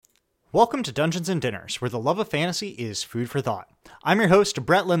Welcome to Dungeons and Dinners, where the love of fantasy is food for thought. I'm your host,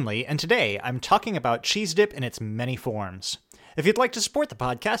 Brett Lindley, and today I'm talking about cheese dip in its many forms. If you'd like to support the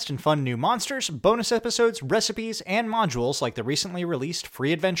podcast and fund new monsters, bonus episodes, recipes, and modules like the recently released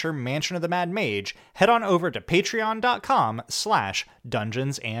free adventure Mansion of the Mad Mage, head on over to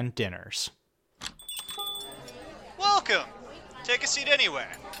patreon.com/dungeonsanddinners. Welcome! Take a seat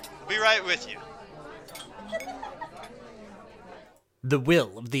anywhere. We'll be right with you. The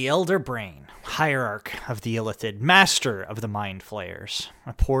will of the Elder Brain, hierarch of the Illithid, master of the Mind Flayers.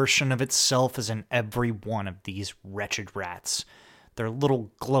 A portion of itself is in every one of these wretched rats. Their little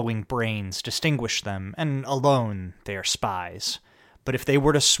glowing brains distinguish them, and alone they are spies. But if they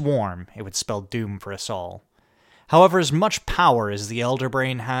were to swarm, it would spell doom for us all. However, as much power as the Elder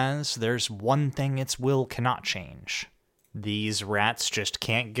Brain has, there's one thing its will cannot change. These rats just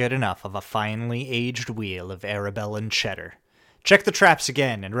can't get enough of a finely aged wheel of Arabellan cheddar. Check the traps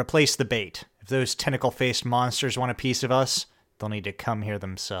again and replace the bait. If those tentacle-faced monsters want a piece of us, they'll need to come here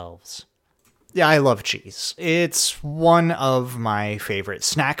themselves. Yeah, I love cheese. It's one of my favorite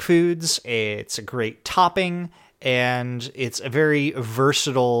snack foods. It's a great topping, and it's a very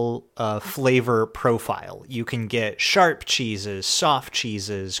versatile flavor profile. You can get sharp cheeses, soft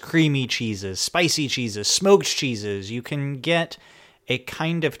cheeses, creamy cheeses, spicy cheeses, smoked cheeses. You can get a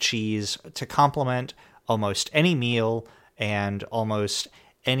kind of cheese to complement almost any meal and almost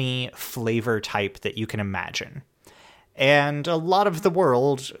any flavor type that you can imagine. And a lot of the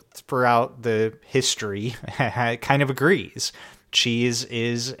world throughout the history kind of agrees. Cheese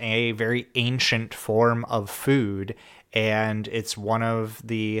is a very ancient form of food, and it's one of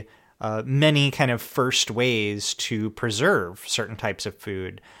the many kind of first ways to preserve certain types of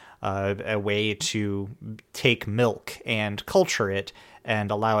food. A way to take milk and culture it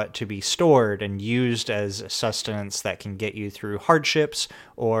and allow it to be stored and used as sustenance that can get you through hardships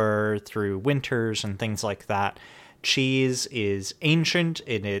or through winters and things like that. Cheese is ancient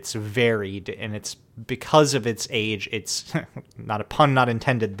and it's varied, and it's because of its age, it's not a pun not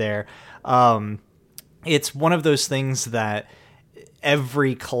intended there. It's one of those things that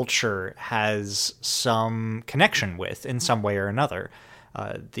every culture has some connection with in some way or another.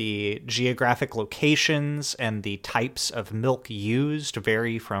 The geographic locations and the types of milk used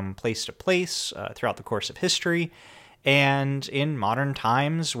vary from place to place throughout the course of history. And in modern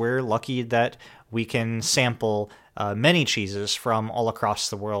times, we're lucky that we can sample many cheeses from all across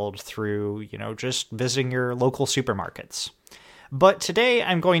the world through, just visiting your local supermarkets. But today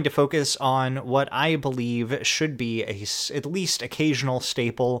I'm going to focus on what I believe should be at least occasional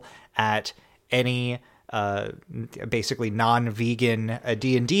staple at any basically non-vegan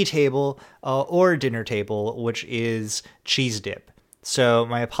D&D table or dinner table, which is cheese dip. So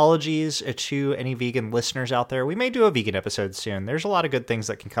my apologies to any vegan listeners out there. We may do a vegan episode soon. There's a lot of good things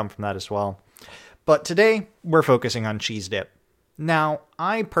that can come from that as well. But today we're focusing on cheese dip. Now,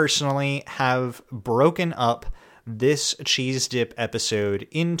 I personally have broken up this cheese dip episode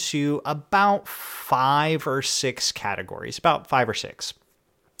into about 5 or 6 categories, about 5 or 6.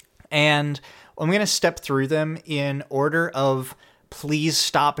 And I'm going to step through them in order of please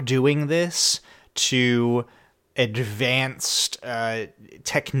stop doing this to advanced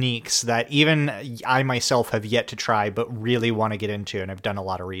techniques that even I myself have yet to try but really want to get into and have done a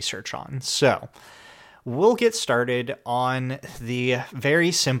lot of research on. So we'll get started on the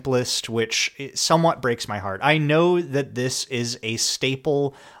very simplest, which somewhat breaks my heart. I know that this is a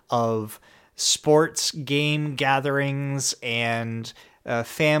staple of sports game gatherings and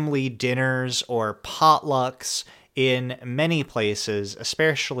family dinners or potlucks in many places,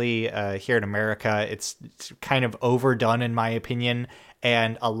 especially here in America. It's kind of overdone in my opinion,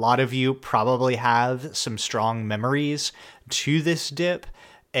 and a lot of you probably have some strong memories to this dip,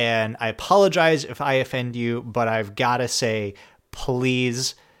 and I apologize if I offend you, but I've got to say,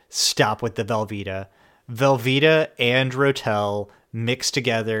 please stop with the Velveeta. Velveeta and Rotel mixed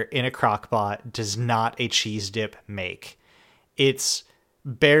together in a crock-pot does not a cheese dip make. It's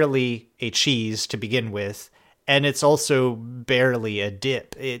barely a cheese to begin with, and it's also barely a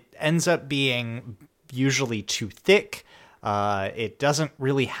dip. It ends up being usually too thick. It doesn't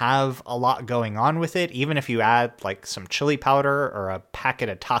really have a lot going on with it, even if you add like some chili powder or a packet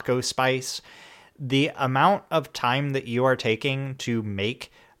of taco spice. The amount of time that you are taking to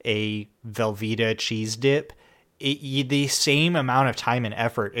make a Velveeta cheese dip, the same amount of time and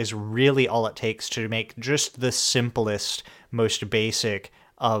effort is really all it takes to make just the simplest, most basic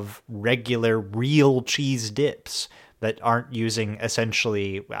of regular real cheese dips that aren't using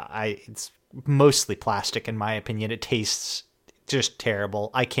essentially, it's mostly plastic in my opinion. It tastes just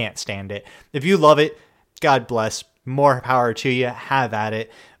terrible. I can't stand it. If you love it, God bless. more power to you, have at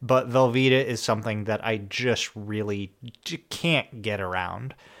it. But Velveeta is something that I just really can't get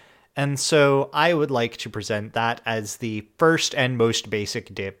around. And so I would like to present that as the first and most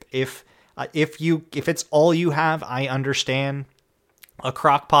basic dip. If it's all you have, I understand. A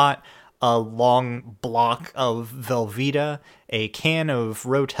crock pot, a long block of Velveeta, a can of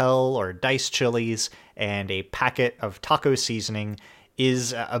Rotel or diced chilies, and a packet of taco seasoning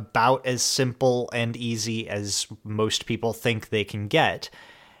is about as simple and easy as most people think they can get.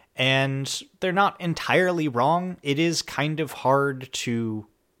 And they're not entirely wrong. It is kind of hard to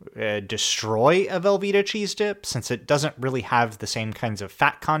destroy a Velveeta cheese dip since it doesn't really have the same kinds of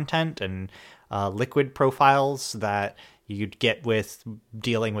fat content and liquid profiles that you'd get with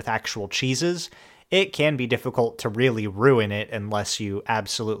dealing with actual cheeses. It can be difficult to really ruin it unless you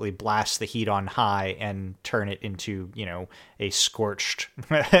absolutely blast the heat on high and turn it into, a scorched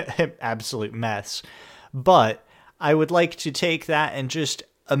absolute mess. But I would like to take that and just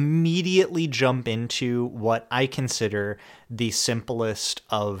immediately jump into what I consider the simplest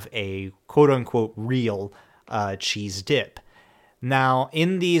of a quote-unquote real cheese dip. Now,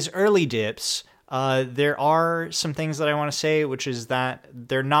 in these early dips, there are some things that I want to say, which is that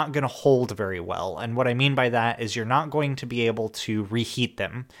they're not going to hold very well. And what I mean by that is you're not going to be able to reheat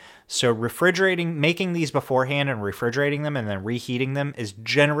them. So making these beforehand and refrigerating them and then reheating them is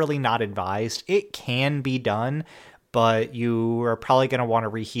generally not advised. It can be done, but you are probably going to want to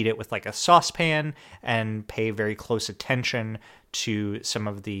reheat it with like a saucepan and pay very close attention to some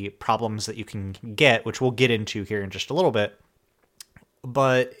of the problems that you can get, which we'll get into here in just a little bit.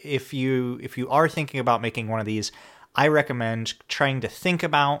 But if you are thinking about making one of these, I recommend trying to think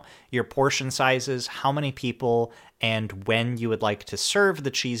about your portion sizes, how many people, and when you would like to serve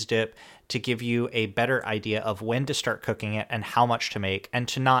the cheese dip to give you a better idea of when to start cooking it and how much to make, and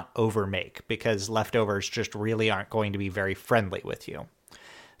to not overmake, because leftovers just really aren't going to be very friendly with you.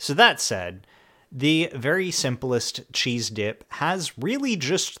 So that said, the very simplest cheese dip has really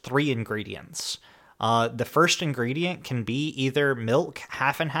just 3 ingredients. The first ingredient can be either milk,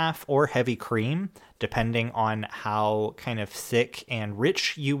 half and half, or heavy cream, depending on how kind of thick and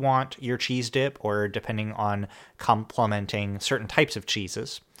rich you want your cheese dip, or depending on complementing certain types of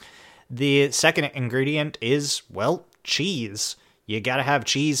cheeses. The second ingredient is, cheese. You gotta have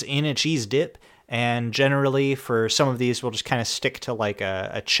cheese in a cheese dip, and generally for some of these, we'll just kind of stick to like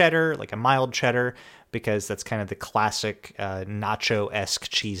a cheddar, like a mild cheddar, because that's kind of the classic nacho-esque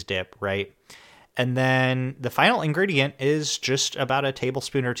cheese dip, right? And then the final ingredient is just about a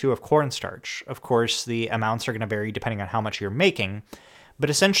tablespoon or 2 of cornstarch. Of course, the amounts are going to vary depending on how much you're making. But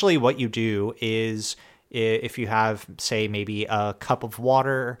essentially what you do is if you have, say, maybe a cup of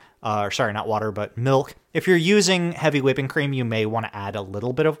water, but milk. If you're using heavy whipping cream, you may want to add a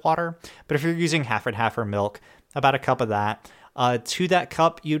little bit of water. But if you're using half and half or milk, about a cup of that. To that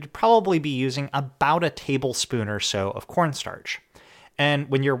cup, you'd probably be using about a tablespoon or so of cornstarch. And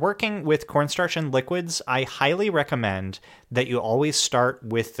when you're working with cornstarch and liquids, I highly recommend that you always start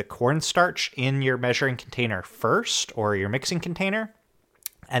with the cornstarch in your measuring container first, or your mixing container,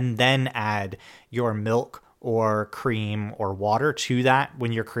 and then add your milk or cream or water to that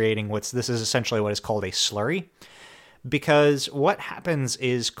when you're creating this is essentially what is called a slurry. Because what happens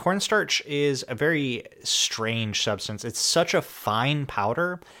is cornstarch is a very strange substance. It's such a fine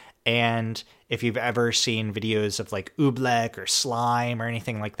powder. And if you've ever seen videos of like oobleck or slime or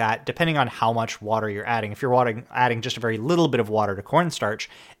anything like that, depending on how much water you're adding, if you're adding just a very little bit of water to cornstarch,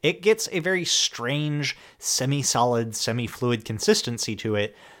 it gets a very strange semi-solid, semi-fluid consistency to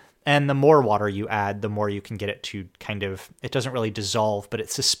it. And the more water you add, the more you can get it to it doesn't really dissolve, but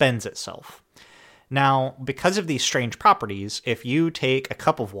it suspends itself. Now, because of these strange properties, if you take a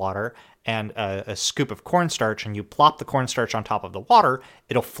cup of water and a scoop of cornstarch and you plop the cornstarch on top of the water,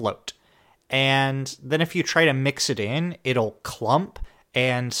 it'll float. And then if you try to mix it in, it'll clump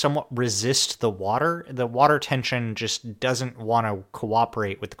and somewhat resist the water. The water tension just doesn't want to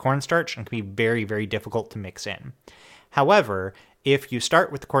cooperate with the cornstarch and can be very, very difficult to mix in. However, if you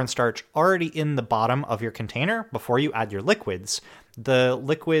start with the cornstarch already in the bottom of your container before you add your liquids, the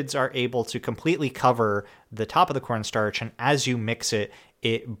liquids are able to completely cover the top of the cornstarch, and as you mix it,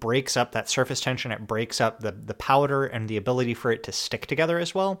 it breaks up that surface tension, it breaks up the powder and the ability for it to stick together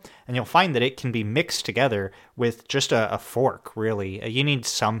as well, and you'll find that it can be mixed together with just a fork, really. You need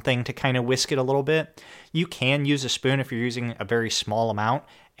something to kind of whisk it a little bit. You can use a spoon if you're using a very small amount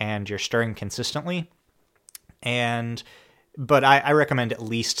and you're stirring consistently, but I recommend at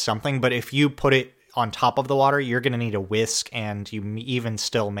least something. But if you put it on top of the water, you're going to need a whisk, and you even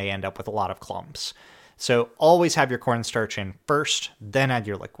still may end up with a lot of clumps. So always have your cornstarch in first, then add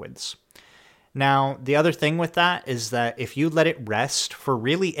your liquids. Now, the other thing with that is that if you let it rest for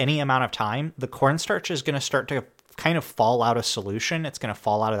really any amount of time, the cornstarch is going to start to kind of fall out of solution. It's going to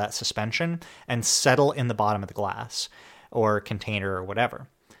fall out of that suspension and settle in the bottom of the glass or container or whatever.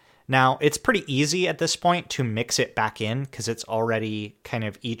 Now, it's pretty easy at this point to mix it back in because it's already kind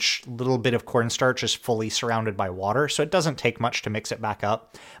of each little bit of cornstarch is fully surrounded by water, so it doesn't take much to mix it back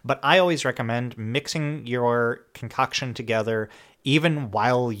up. But I always recommend mixing your concoction together even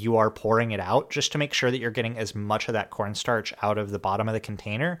while you are pouring it out, just to make sure that you're getting as much of that cornstarch out of the bottom of the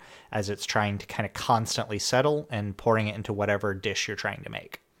container as it's trying to kind of constantly settle and pouring it into whatever dish you're trying to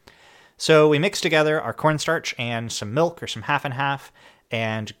make. So we mix together our cornstarch and some milk or some half and half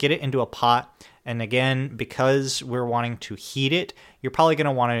and get it into a pot. And again, because we're wanting to heat it, you're probably going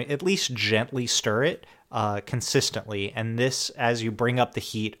to want to at least gently stir it consistently. And this as you bring up the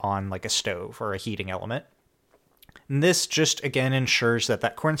heat on like a stove or a heating element. And this just, again, ensures that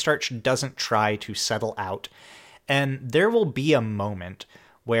that cornstarch doesn't try to settle out. And there will be a moment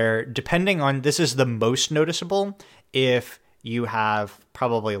where, depending on, this is the most noticeable, if you have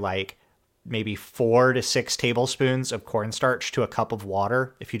probably like maybe 4 to 6 tablespoons of cornstarch to a cup of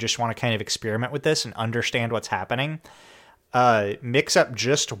water, if you just want to kind of experiment with this and understand what's happening, mix up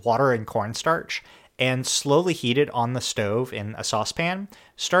just water and cornstarch and slowly heat it on the stove in a saucepan,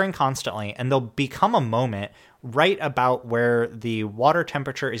 stirring constantly, and there'll become a moment right about where the water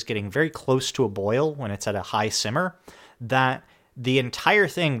temperature is getting very close to a boil when it's at a high simmer, that the entire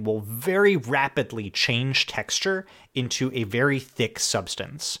thing will very rapidly change texture into a very thick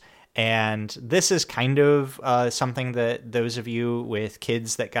substance. And this is kind of something that those of you with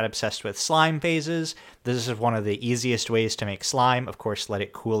kids that got obsessed with slime phases, this is one of the easiest ways to make slime. Of course, let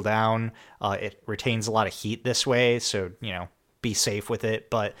it cool down. It retains a lot of heat this way, so, be safe with it.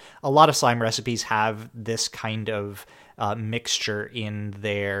 But a lot of slime recipes have this kind of mixture in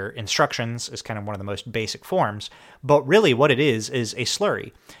their instructions as kind of one of the most basic forms. But really what it is a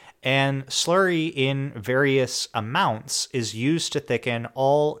slurry. And slurry in various amounts is used to thicken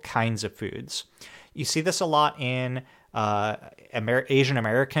all kinds of foods. You see this a lot in Asian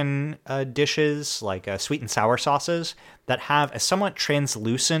American dishes, like sweet and sour sauces, that have a somewhat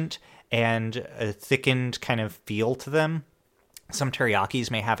translucent and a thickened kind of feel to them. Some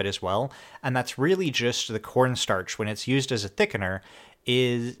teriyakis may have it as well, and that's really just the cornstarch, when it's used as a thickener,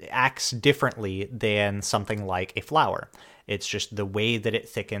 acts differently than something like a flour. It's just the way that it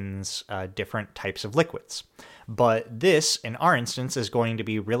thickens different types of liquids. But this, in our instance, is going to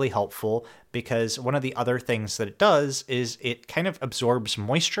be really helpful because one of the other things that it does is it kind of absorbs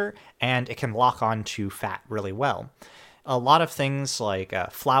moisture and it can lock on to fat really well. A lot of things like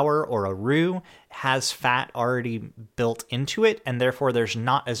flour or a roux has fat already built into it, and therefore there's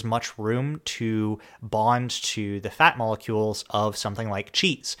not as much room to bond to the fat molecules of something like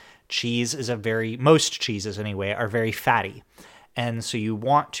cheese. Most cheeses anyway, are very fatty. And so you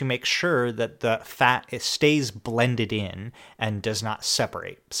want to make sure that the fat stays blended in and does not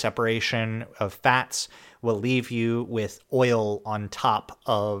separate. Separation of fats will leave you with oil on top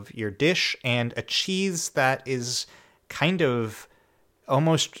of your dish and a cheese that is kind of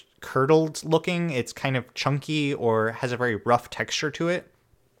almost curdled looking. It's kind of chunky or has a very rough texture to it.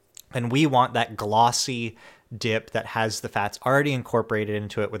 And we want that glossy dip that has the fats already incorporated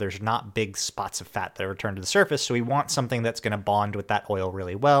into it, where there's not big spots of fat that return to the surface. So we want something that's going to bond with that oil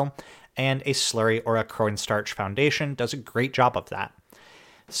really well. And a slurry or a cornstarch foundation does a great job of that.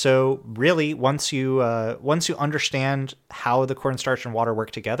 So really, once you understand how the cornstarch and water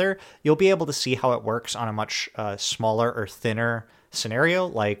work together, you'll be able to see how it works on a much smaller or thinner scenario,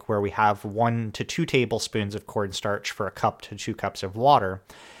 like where we have 1 to 2 tablespoons of cornstarch for a cup to 2 cups of water.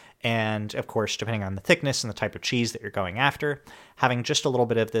 And of course, depending on the thickness and the type of cheese that you're going after, having just a little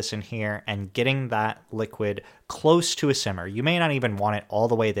bit of this in here and getting that liquid close to a simmer. You may not even want it all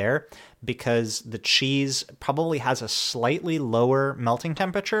the way there because the cheese probably has a slightly lower melting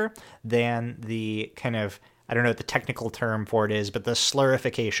temperature than the kind of, I don't know what the technical term for it is, but the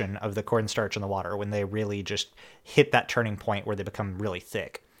slurification of the cornstarch in the water when they really just hit that turning point where they become really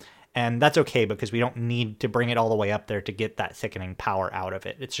thick. And that's okay because we don't need to bring it all the way up there to get that thickening power out of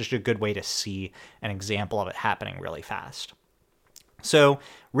it. It's just a good way to see an example of it happening really fast. So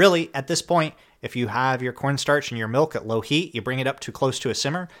really, at this point, if you have your cornstarch and your milk at low heat, you bring it up to close to a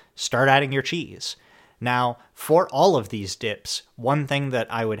simmer, start adding your cheese. Now, for all of these dips, one thing that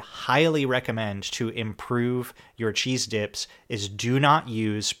I would highly recommend to improve your cheese dips is do not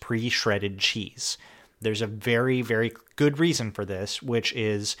use pre-shredded cheese. There's a very, very good reason for this, which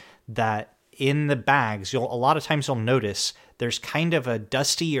is that in the bags, a lot of times you'll notice there's kind of a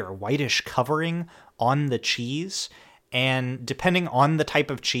dusty or whitish covering on the cheese. And depending on the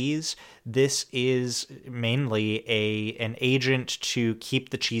type of cheese, this is mainly an agent to keep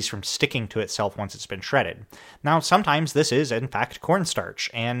the cheese from sticking to itself once it's been shredded. Now, sometimes this is, in fact, cornstarch,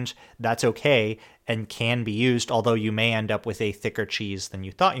 and that's okay and can be used, although you may end up with a thicker cheese than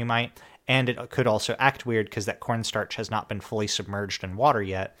you thought you might. And it could also act weird because that cornstarch has not been fully submerged in water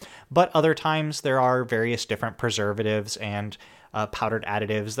yet. But other times there are various different preservatives and powdered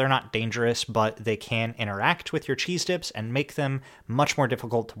additives. They're not dangerous, but they can interact with your cheese dips and make them much more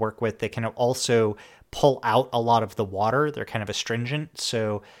difficult to work with. They can also pull out a lot of the water. They're kind of astringent,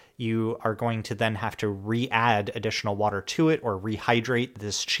 so you are going to then have to re-add additional water to it or rehydrate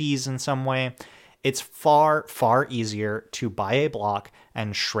this cheese in some way. It's far, far easier to buy a block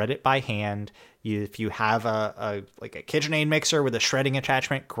and shred it by hand. If you have a KitchenAid mixer with a shredding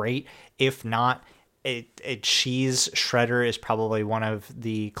attachment, great. If not, a cheese shredder is probably one of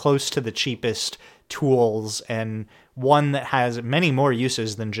the close to the cheapest tools and one that has many more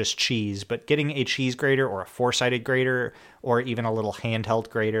uses than just cheese. But getting a cheese grater or a four-sided grater or even a little handheld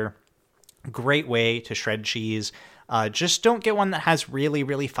grater, great way to shred cheese. Just don't get one that has really,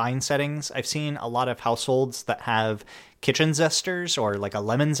 really fine settings. I've seen a lot of households that have kitchen zesters or like a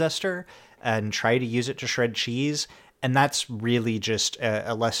lemon zester and try to use it to shred cheese. And that's really just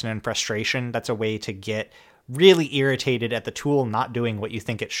a lesson in frustration. That's a way to get really irritated at the tool not doing what you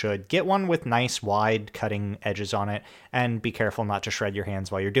think it should. Get one with nice, wide cutting edges on it, and be careful not to shred your hands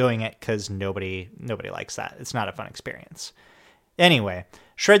while you're doing it, because nobody likes that. It's not a fun experience. Anyway,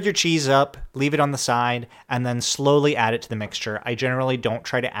 shred your cheese up, leave it on the side, and then slowly add it to the mixture. I generally don't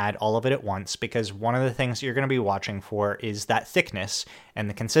try to add all of it at once because one of the things you're going to be watching for is that thickness and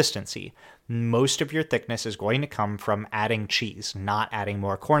the consistency. Most of your thickness is going to come from adding cheese, not adding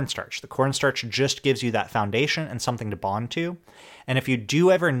more cornstarch. The cornstarch just gives you that foundation and something to bond to. And if you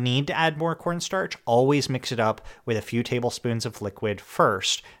do ever need to add more cornstarch, always mix it up with a few tablespoons of liquid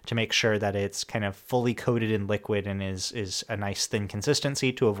first to make sure that it's kind of fully coated in liquid and is a nice thin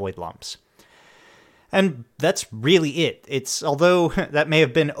consistency to avoid lumps. And that's really it. Although that may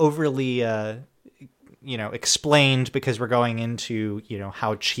have been overly explained because we're going into,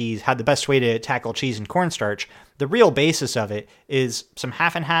 how the best way to tackle cheese and cornstarch, the real basis of it is some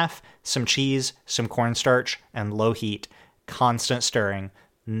half and half, some cheese, some cornstarch, and low heat, constant stirring,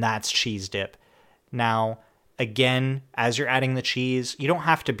 and that's cheese dip. Now, again, as you're adding the cheese, you don't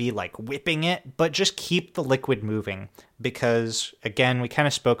have to be like whipping it, but just keep the liquid moving because, again, we kind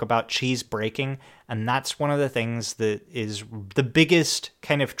of spoke about cheese breaking, and that's one of the things that is the biggest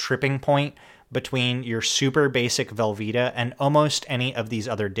kind of tripping point between your super basic Velveeta and almost any of these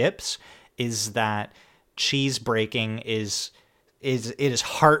other dips is that cheese breaking is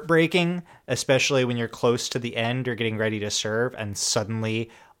heartbreaking, especially when you're close to the end or getting ready to serve and suddenly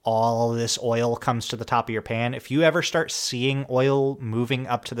all this oil comes to the top of your pan. If you ever start seeing oil moving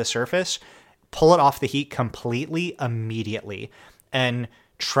up to the surface, pull it off the heat completely immediately and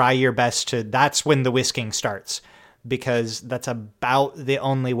try your best that's when the whisking starts, because that's about the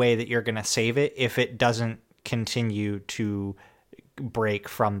only way that you're going to save it if it doesn't continue to break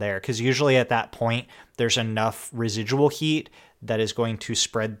from there. Because usually at that point, there's enough residual heat that is going to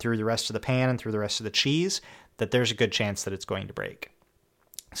spread through the rest of the pan and through the rest of the cheese that there's a good chance that it's going to break.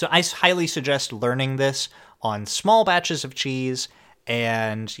 So I highly suggest learning this on small batches of cheese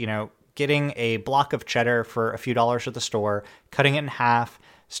and, getting a block of cheddar for a few dollars at the store, cutting it in half,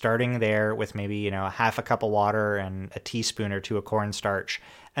 starting there with maybe, a half a cup of water and a teaspoon or two of cornstarch,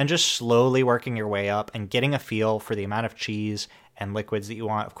 and just slowly working your way up and getting a feel for the amount of cheese and liquids that you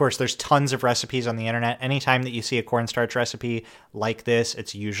want. Of course, there's tons of recipes on the internet. Anytime that you see a cornstarch recipe like this,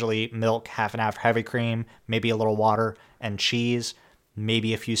 it's usually milk, half and half heavy cream, maybe a little water and cheese,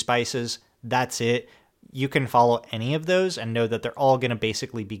 maybe a few spices. That's it. You can follow any of those and know that they're all going to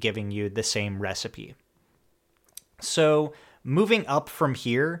basically be giving you the same recipe. So moving up from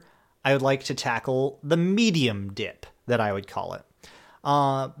here, I would like to tackle the medium dip that I would call it.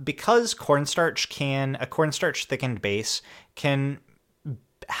 Because a cornstarch thickened base can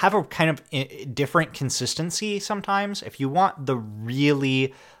have a kind of different consistency sometimes. If you want the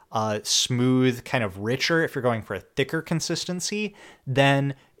really smooth, kind of richer, if you're going for a thicker consistency,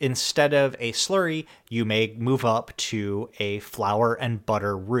 then instead of a slurry, you may move up to a flour and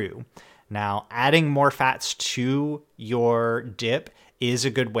butter roux. Now, adding more fats to your dip is a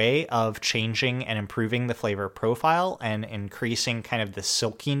good way of changing and improving the flavor profile and increasing kind of the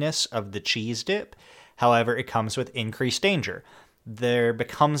silkiness of the cheese dip. However, it comes with increased danger. There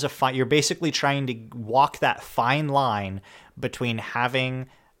becomes you're basically trying to walk that fine line between having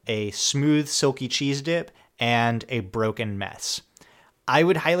a smooth, silky cheese dip and a broken mess. I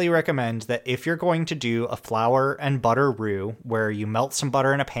would highly recommend that if you're going to do a flour and butter roux, where you melt some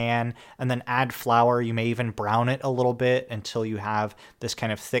butter in a pan and then add flour, you may even brown it a little bit until you have this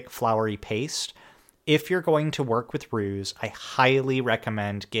kind of thick floury paste. If you're going to work with roux, I highly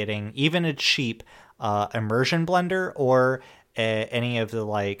recommend getting even a cheap immersion blender or any of the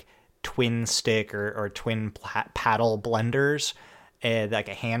like twin stick or twin paddle blenders, like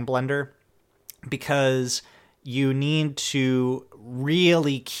a hand blender, because you need to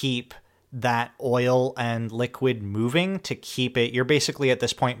really keep that oil and liquid moving to keep it. You're basically at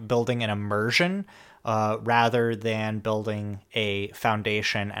this point building an immersion rather than building a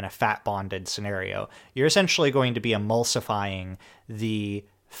foundation and a fat bonded scenario. You're essentially going to be emulsifying the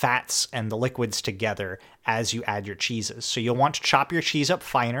fats and the liquids together as you add your cheeses. So you'll want to chop your cheese up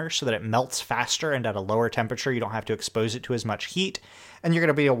finer so that it melts faster and at a lower temperature. You don't have to expose it to as much heat. And you're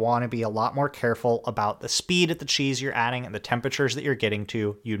going to want to be a lot more careful about the speed of the cheese you're adding and the temperatures that you're getting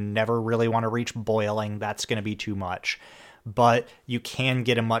to. You never really want to reach boiling. That's going to be too much. But you can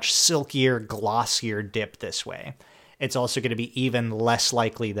get a much silkier, glossier dip this way. It's also going to be even less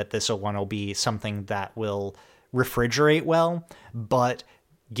likely that this one will be something that will refrigerate well, but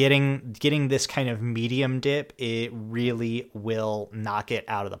getting this kind of medium dip, it really will knock it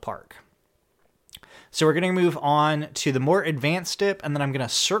out of the park. So we're going to move on to the more advanced dip, and then I'm going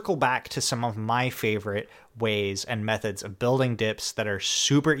to circle back to some of my favorite ways and methods of building dips that are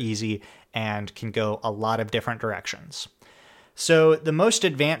super easy and can go a lot of different directions. So the most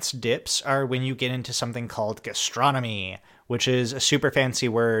advanced dips are when you get into something called gastronomy, which is a super fancy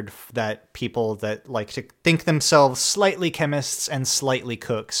word that people that like to think themselves slightly chemists and slightly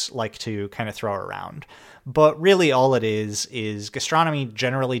cooks like to kind of throw around. But really all it is gastronomy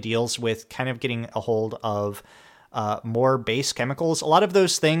generally deals with kind of getting a hold of more base chemicals. A lot of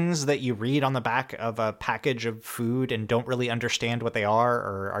those things that you read on the back of a package of food and don't really understand what they are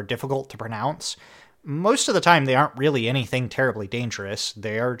or are difficult to pronounce, most of the time they aren't really anything terribly dangerous.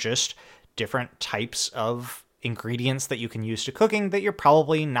 They are just different types of ingredients that you can use to cooking that you're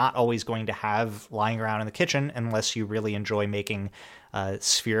probably not always going to have lying around in the kitchen unless you really enjoy making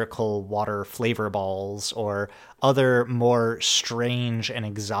spherical water flavor balls or other more strange and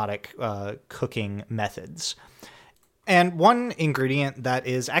exotic cooking methods. And one ingredient that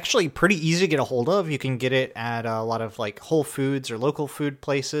is actually pretty easy to get a hold of, you can get it at a lot of like Whole Foods or local food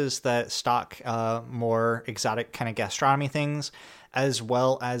places that stock more exotic kind of gastronomy things, as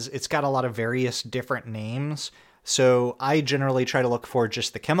well as it's got a lot of various different names. So I generally try to look for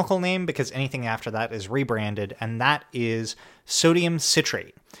just the chemical name because anything after that is rebranded, and that is sodium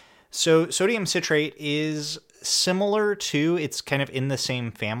citrate. So sodium citrate is similar to, it's kind of in the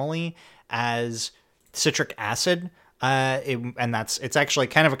same family as citric acid. It's actually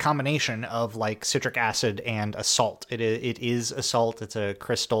kind of a combination of like citric acid and a salt. It is a salt. It's a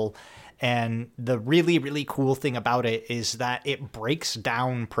crystal. And the really, really cool thing about it is that it breaks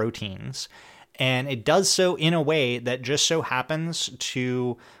down proteins. And it does so in a way that just so happens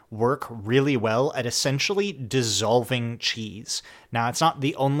to work really well at essentially dissolving cheese. Now, it's not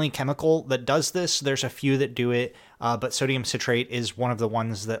the only chemical that does this. There's a few that do it, but sodium citrate is one of the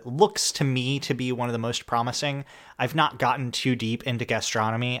ones that looks to me to be one of the most promising. I've not gotten too deep into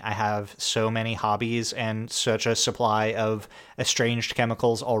gastronomy. I have so many hobbies and such a supply of estranged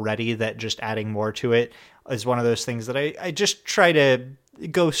chemicals already that just adding more to it is one of those things that I just try to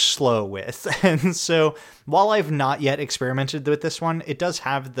go slow with. And so while I've not yet experimented with this one, it does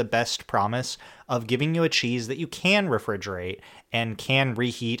have the best promise of giving you a cheese that you can refrigerate and can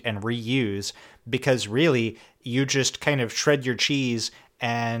reheat and reuse, because really you just kind of shred your cheese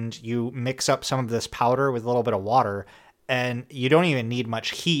and you mix up some of this powder with a little bit of water, and you don't even need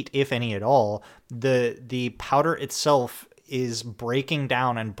much heat, if any at all. The powder itself is breaking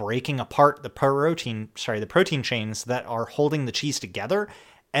down and breaking apart the protein chains that are holding the cheese together,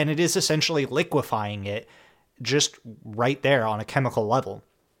 and it is essentially liquefying it just right there on a chemical level,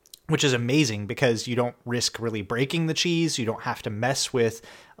 which is amazing because you don't risk really breaking the cheese. You don't have to mess with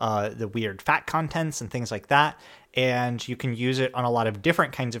the weird fat contents and things like that, and you can use it on a lot of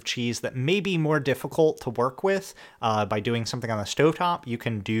different kinds of cheese that may be more difficult to work with by doing something on the stovetop. You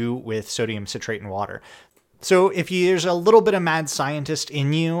can do with sodium citrate and water. So if there's a little bit of mad scientist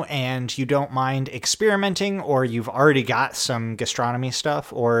in you and you don't mind experimenting, or you've already got some gastronomy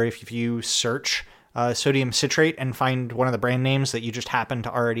stuff, or if you search sodium citrate and find one of the brand names that you just happen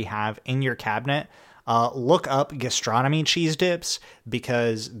to already have in your cabinet, look up gastronomy cheese dips,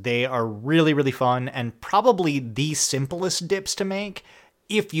 because they are really, really fun and probably the simplest dips to make.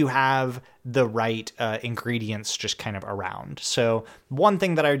 if you have the right ingredients just kind of around. So one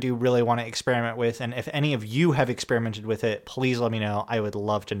thing that I do really want to experiment with, and if any of you have experimented with it, please let me know. I would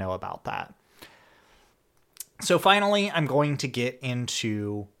love to know about that. So finally, I'm going to get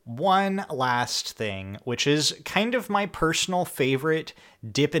into one last thing, which is kind of my personal favorite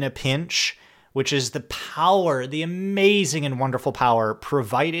dip in a pinch, which is the power, the amazing and wonderful power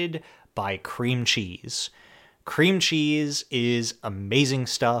provided by cream cheese. Cream cheese is amazing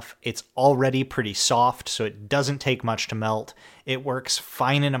stuff. It's already pretty soft, so it doesn't take much to melt. It works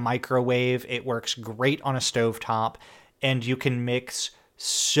fine in a microwave. It works great on a stovetop, and you can mix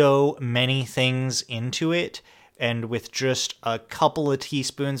so many things into it. And with just a couple of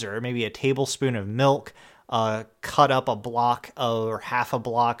teaspoons or maybe a tablespoon of milk, cut up a block or half a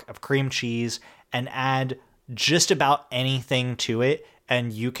block of cream cheese and add just about anything to it,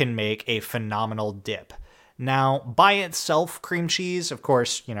 and you can make a phenomenal dip. Now, by itself, cream cheese, of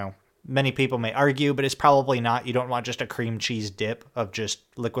course, many people may argue, but it's probably not. You don't want just a cream cheese dip of just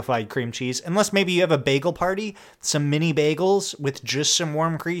liquefied cream cheese, unless maybe you have a bagel party, some mini bagels with just some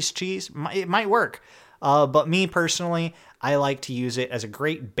warm cream cheese. It might work. But me personally, I like to use it as a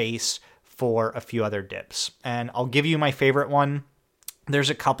great base for a few other dips. And I'll give you my favorite one. There's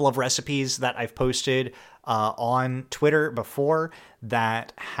a couple of recipes that I've posted on Twitter before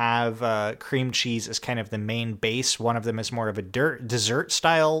that have cream cheese as kind of the main base. One of them is more of a dessert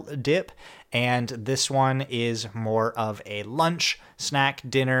style dip, and this one is more of a lunch, snack,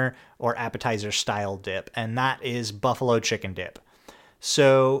 dinner, or appetizer style dip, and that is buffalo chicken dip.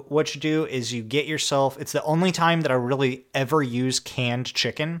 So what you do is you get yourself, it's the only time that I really ever use canned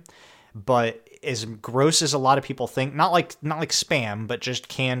chicken, but as gross as a lot of people think, not like Spam, but just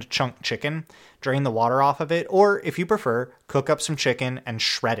canned chunk chicken, drain the water off of it, or if you prefer, cook up some chicken and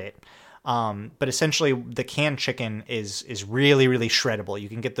shred it. But essentially the canned chicken is really, really shreddable. You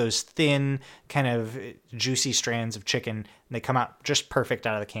can get those thin kind of juicy strands of chicken, and they come out just perfect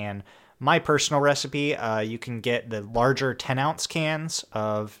out of the can. My personal recipe, you can get the larger 10-ounce cans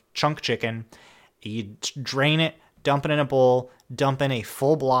of chunk chicken. You drain it, dump it in a bowl, dump in a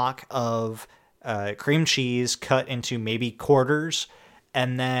full block of cream cheese cut into maybe quarters,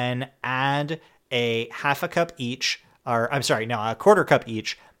 and then add a quarter cup each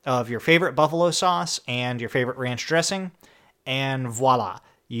of your favorite buffalo sauce and your favorite ranch dressing, and voila.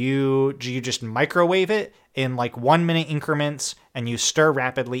 You just microwave it in like 1 minute increments, and you stir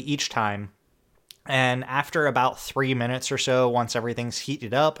rapidly each time. And after about 3 minutes or so, once everything's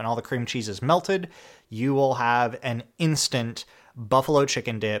heated up and all the cream cheese is melted, you will have an instant buffalo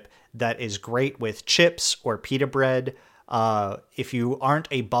chicken dip that is great with chips or pita bread. If you aren't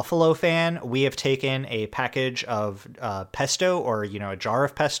a buffalo fan, we have taken a package of pesto, or a jar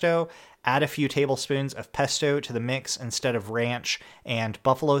of pesto, add a few tablespoons of pesto to the mix instead of ranch and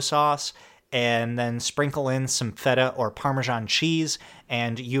buffalo sauce, and then sprinkle in some feta or Parmesan cheese,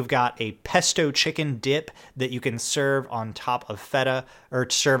 and you've got a pesto chicken dip that you can serve on top of feta, or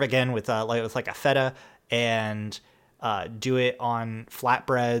serve again with like a feta, and do it on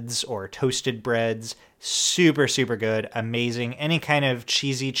flatbreads or toasted breads. Super, super good. Amazing. Any kind of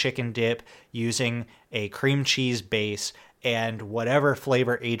cheesy chicken dip using a cream cheese base and whatever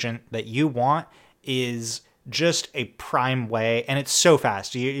flavor agent that you want is just a prime way. And it's so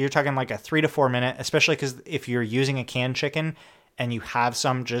fast. You're talking like a 3 to 4 minute, especially because if you're using a canned chicken and you have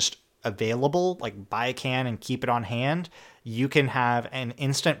some just available, like buy a can and keep it on hand, you can have an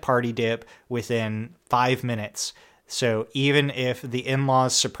instant party dip within 5 minutes. So even if the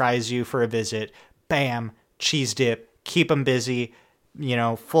in-laws surprise you for a visit, bam, cheese dip, keep them busy,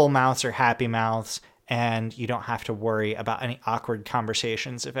 full mouths or happy mouths, and you don't have to worry about any awkward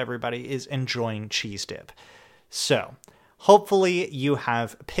conversations if everybody is enjoying cheese dip. So hopefully you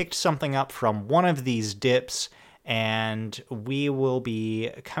have picked something up from one of these dips, and we will be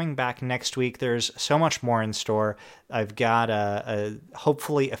coming back next week. There's so much more in store. I've got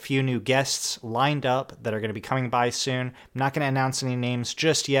hopefully a few new guests lined up that are going to be coming by soon. I'm not going to announce any names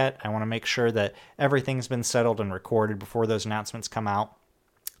just yet. I want to make sure that everything's been settled and recorded before those announcements come out.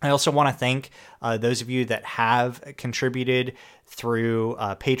 I also want to thank those of you that have contributed through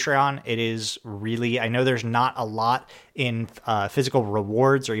Patreon. It is really, I know there's not a lot in physical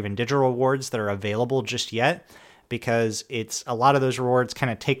rewards or even digital rewards that are available just yet, because it's a lot of those rewards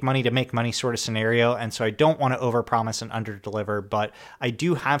kind of take money to make money sort of scenario. And so I don't want to overpromise and underdeliver, but I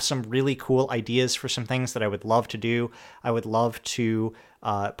do have some really cool ideas for some things that I would love to do. I would love to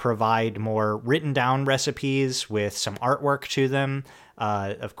provide more written down recipes with some artwork to them.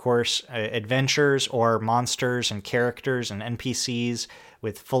 Of course, adventures or monsters and characters and NPCs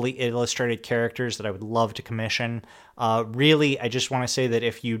with fully illustrated characters that I would love to commission. Really, I just want to say that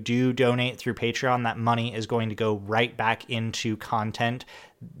if you do donate through Patreon, that money is going to go right back into content,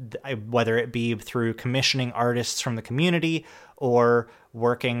 whether it be through commissioning artists from the community or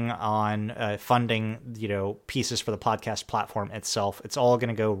working on funding, pieces for the podcast platform itself. It's all going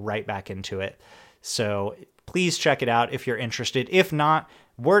to go right back into it. So please check it out if you're interested. If not,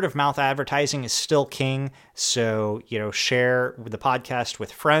 word of mouth advertising is still king. So, share the podcast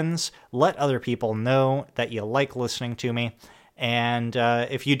with friends. Let other people know that you like listening to me. And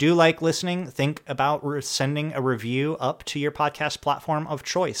if you do like listening, think about sending a review up to your podcast platform of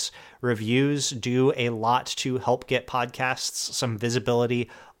choice. Reviews do a lot to help get podcasts some visibility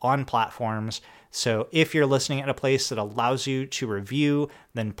on platforms. So if you're listening at a place that allows you to review,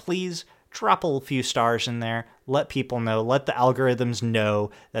 then please drop a few stars in there. Let people know, let the algorithms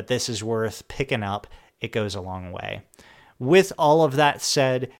know that this is worth picking up. It goes a long way. With all of that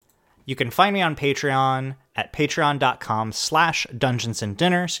said, you can find me on Patreon at patreon.com/Dungeons and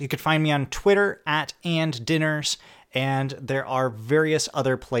Dinners. You can find me on Twitter at @anddinners. And there are various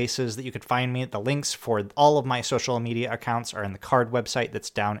other places that you could find me. The links for all of my social media accounts are in the card website that's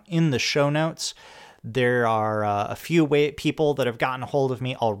down in the show notes. There are a few people that have gotten a hold of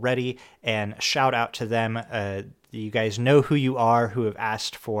me already, and shout out to them. You guys know who you are, who have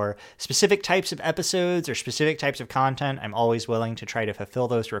asked for specific types of episodes or specific types of content. I'm always willing to try to fulfill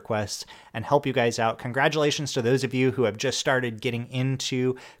those requests and help you guys out. Congratulations to those of you who have just started getting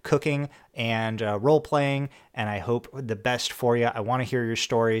into cooking and role-playing, and I hope the best for you. I want to hear your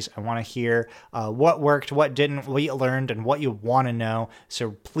stories. I want to hear what worked, what didn't, what you learned, and what you want to know.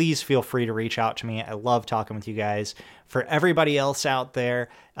 So please feel free to reach out to me. I love talking with you guys. For everybody else out there,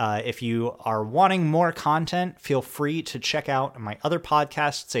 if you are wanting more content, feel free to check out my other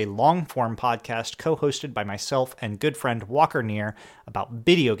podcast. It's a long-form podcast co-hosted by myself and good friend Walker Neer about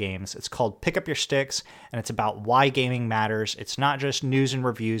video games. It's called Pick Up Your Sticks, and it's about why gaming matters. It's not just news and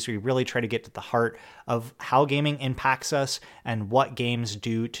reviews. We really try to get to the heart of how gaming impacts us and what games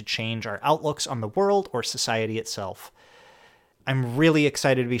do to change our outlooks on the world or society itself. I'm really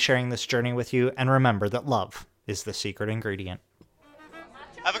excited to be sharing this journey with you, and remember that love is the secret ingredient.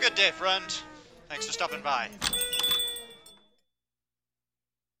 Have a good day, friend. Thanks for stopping by.